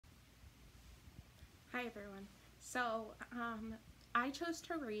Hi everyone. I chose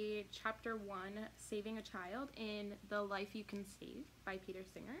to read chapter 1, Saving a Child in The Life You Can Save by Peter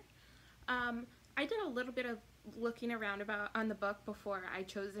Singer. I did a little bit of looking around on the book before I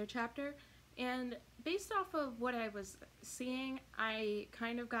chose their chapter, and based off of what I was seeing, I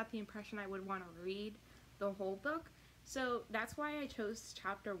kind of got the impression I would want to read the whole book. So that's why I chose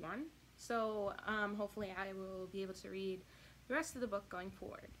chapter 1. So hopefully I will be able to read the rest of the book going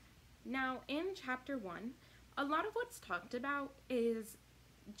forward. Now, in chapter 1, a lot of what's talked about is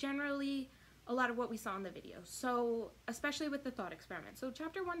generally a lot of what we saw in the video. So, especially with the thought experiment. So,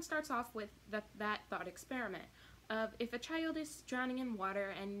 chapter 1 starts off with that thought experiment of if a child is drowning in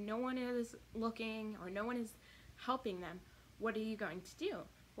water and no one is looking or no one is helping them, what are you going to do?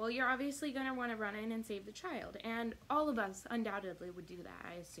 Well, you're obviously going to want to run in and save the child. And all of us undoubtedly would do that,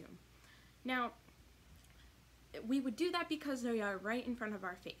 I assume. Now, we would do that because they are right in front of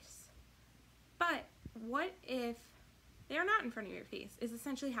our face. But what if they're not in front of your face, is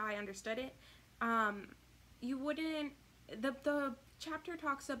essentially how I understood it. You wouldn't, the chapter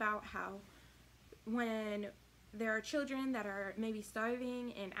talks about how when there are children that are maybe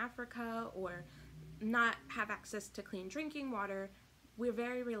starving in Africa or not have access to clean drinking water, we're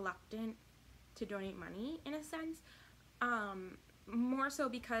very reluctant to donate money in a sense. More so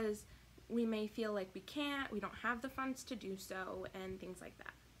because we may feel like we don't have the funds to do so, and things like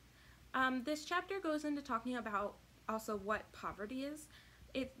that. This chapter goes into talking about also what poverty is.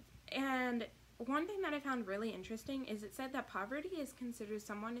 And one thing that I found really interesting is it said that poverty is considered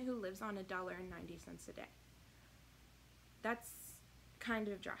someone who lives on $1.90 a day. That's kind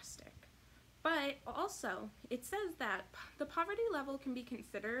of drastic. But also, it says that the poverty level can be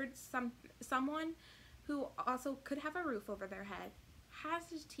considered someone who also could have a roof over their head, has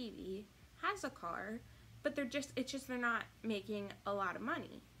a TV, has a car, but they're not making a lot of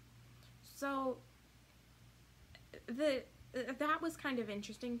money. So that was kind of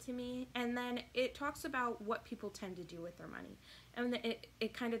interesting to me. And then it talks about what people tend to do with their money, and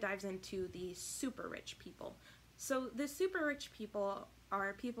it kind of dives into the super rich people. So the super rich people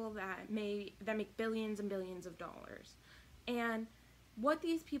are people that make billions and billions of dollars, and what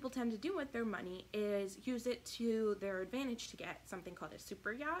these people tend to do with their money is use it to their advantage to get something called a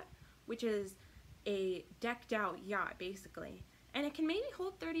super yacht, which is a decked out yacht basically, and it can maybe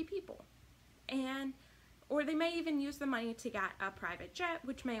hold 30 people. Or they may even use the money to get a private jet,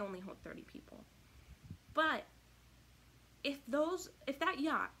 which may only hold 30 people. But if that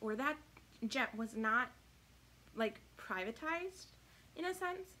yacht or that jet was not like privatized in a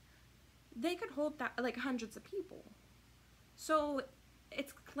sense, they could hold that like hundreds of people. So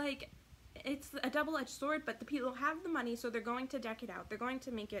it's a double-edged sword, but the people have the money, so they're going to deck it out. They're going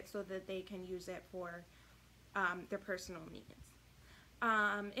to make it so that they can use it for their personal needs.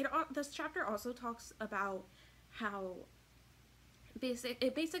 This chapter also talks about how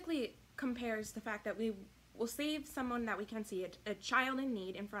it basically compares the fact that we will save someone that we can see, a child in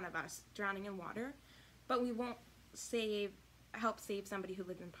need in front of us drowning in water, but we won't help save somebody who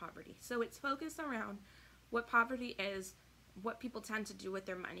lives in poverty. So it's focused around what poverty is, what people tend to do with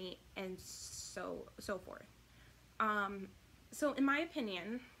their money, and so forth. So in my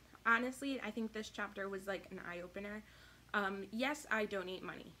opinion, honestly, I think this chapter was like an eye-opener. Yes, I donate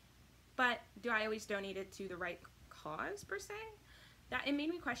money, but do I always donate it to the right cause, per se? It made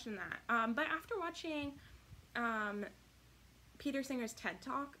me question that. But after watching Peter Singer's TED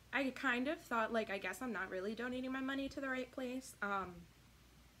Talk, I kind of thought, like, I guess I'm not really donating my money to the right place,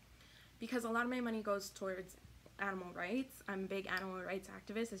 because a lot of my money goes towards animal rights. I'm a big animal rights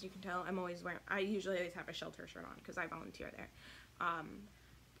activist, as you can tell. I usually always have a shelter shirt on because I volunteer there,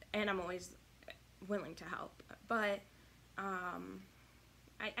 and I'm always willing to help. But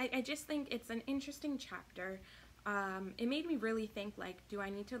I just think it's an interesting chapter. It made me really think, like, do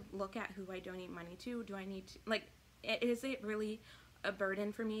I need to look at who I donate money to? Do I need to, like, is it really a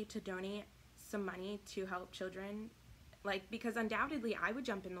burden for me to donate some money to help children? Like, because undoubtedly I would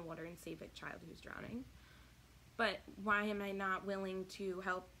jump in the water and save a child who's drowning. But why am I not willing to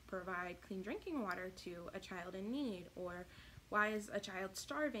help provide clean drinking water to a child in need? Or why is a child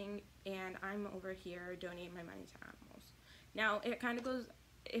starving and I'm over here donating my money to animals? Now, it kind of goes,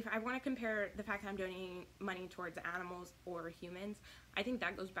 if I want to compare the fact that I'm donating money towards animals or humans, I think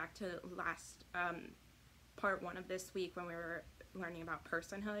that goes back to last part 1 of this week when we were learning about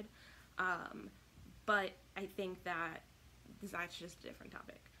personhood. But I think that that's just a different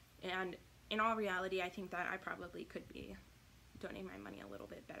topic. And in all reality, I think that I probably could be donating my money a little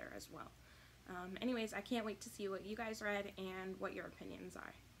bit better as well. Anyways, I can't wait to see what you guys read and what your opinions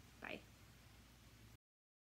are. Bye.